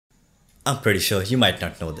I'm pretty sure you might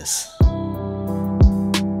not know this.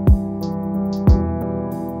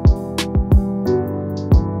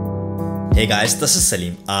 Hey guys, this is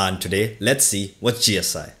Salim and today let's see what's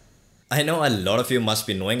GSI. I know a lot of you must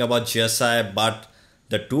be knowing about GSI, but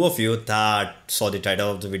the two of you that saw the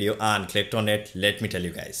title of the video and clicked on it, let me tell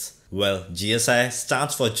you guys. Well, GSI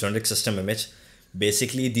stands for Generic System Image.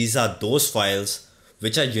 Basically, these are those files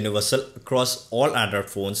which are universal across all Android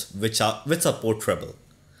phones which support Treble.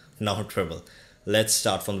 Now Treble, let's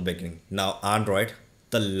start from the beginning. Now Android,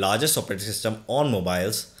 the largest operating system on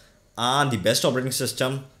mobiles and the best operating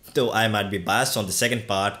system, though I might be biased on the second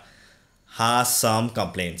part, has some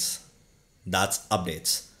complaints. That's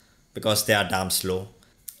updates because they are damn slow.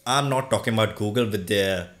 I'm not talking about Google with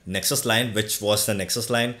their Nexus line, which was the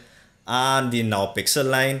Nexus line, and the now Pixel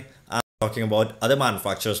line. I'm talking about other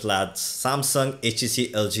manufacturers like Samsung,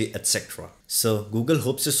 HTC, LG, etc. So Google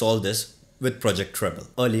hopes to solve this with Project Treble.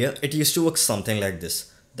 Earlier, it used to work something like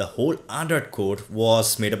this. The whole Android code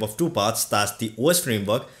was made up of two parts, that's the OS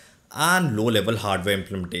framework and low-level hardware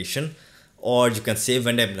implementation, or you can say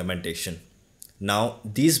vendor implementation. Now,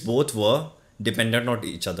 these both were dependent on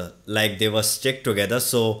each other, like they were stick together.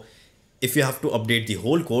 So if you have to update the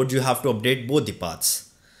whole code, you have to update both the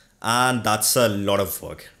parts. And that's a lot of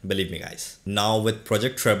work, believe me guys. Now with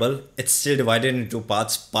Project Treble, it's still divided into two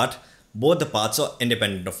parts, but both the parts are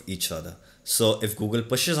independent of each other. So if Google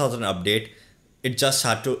pushes out an update, it just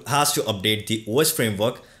has to update the OS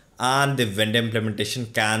framework and the vendor implementation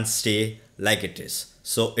can stay like it is.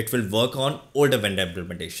 So it will work on older vendor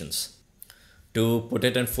implementations. To put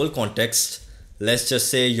it in full context, let's just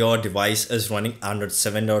say your device is running Android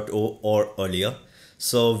 7.0 or earlier.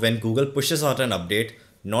 So when Google pushes out an update,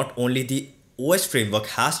 not only the OS framework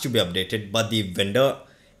has to be updated, but the vendor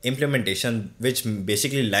implementation, which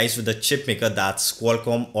basically lies with the chip maker, that's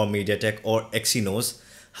Qualcomm or MediaTek or Exynos,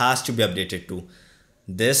 has to be updated too.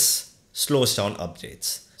 This slows down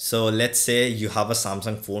updates. So let's say you have a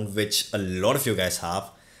Samsung phone, which a lot of you guys have,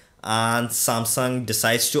 and Samsung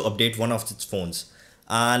decides to update one of its phones.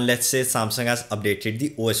 And let's say Samsung has updated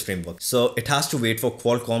the OS framework. So it has to wait for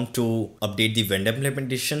Qualcomm to update the vendor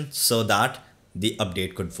implementation so that the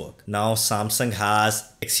update could work. Now Samsung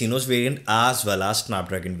has Exynos variant as well as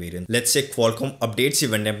Snapdragon variant. Let's say Qualcomm updates the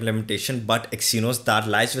vendor implementation, but Exynos that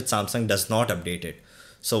lies with Samsung does not update it.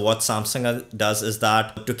 So what Samsung does is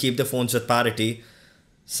that to keep the phones with parity,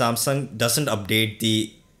 Samsung doesn't update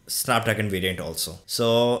the Snapdragon variant also.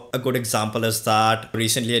 So a good example is that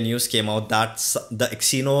recently a news came out that the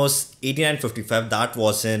Exynos 8955 that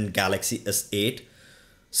was in Galaxy S8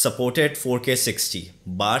 supported 4K 60,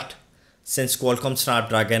 but since Qualcomm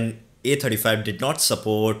Snapdragon 835 did not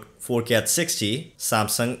support 4K at 60,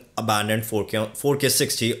 Samsung abandoned 4K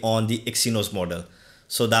 60 on the Exynos model,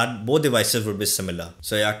 so that both devices would be similar.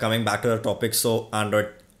 So yeah, coming back to the topic, so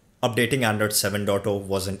updating Android 7.0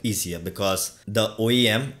 wasn't easier because the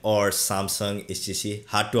OEM or Samsung, HTC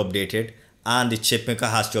had to update it and the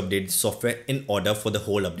chipmaker has to update the software in order for the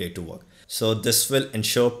whole update to work. So this will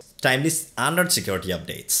ensure timely Android security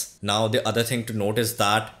updates. Now the other thing to note is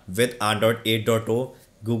that with Android 8.0,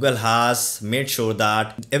 Google has made sure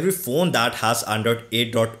that every phone that has Android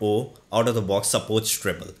 8.0 out of the box supports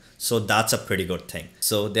Treble. So that's a pretty good thing.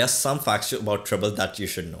 So there are some facts about Treble that you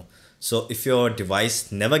should know. So if your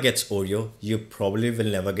device never gets Oreo, you probably will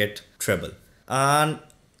never get Treble. And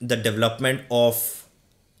the development of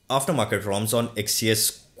aftermarket ROMs on XC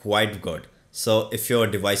is quite good. So if your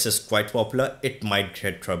device is quite popular, it might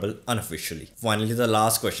get Treble unofficially. Finally, the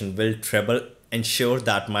last question, will Treble ensure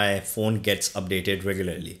that my phone gets updated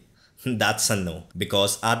regularly? That's a no,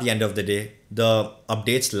 because at the end of the day, the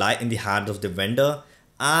updates lie in the hand of the vendor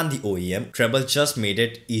and the OEM. Treble just made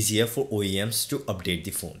it easier for OEMs to update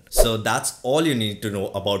the phone. So that's all you need to know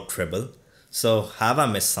about Treble. So have I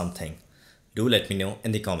missed something? Do let me know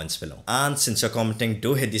in the comments below. And since you're commenting,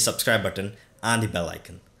 do hit the subscribe button and the bell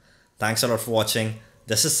icon. Thanks a lot for watching.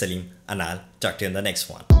 This is Salim and I'll talk to you in the next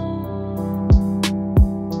one.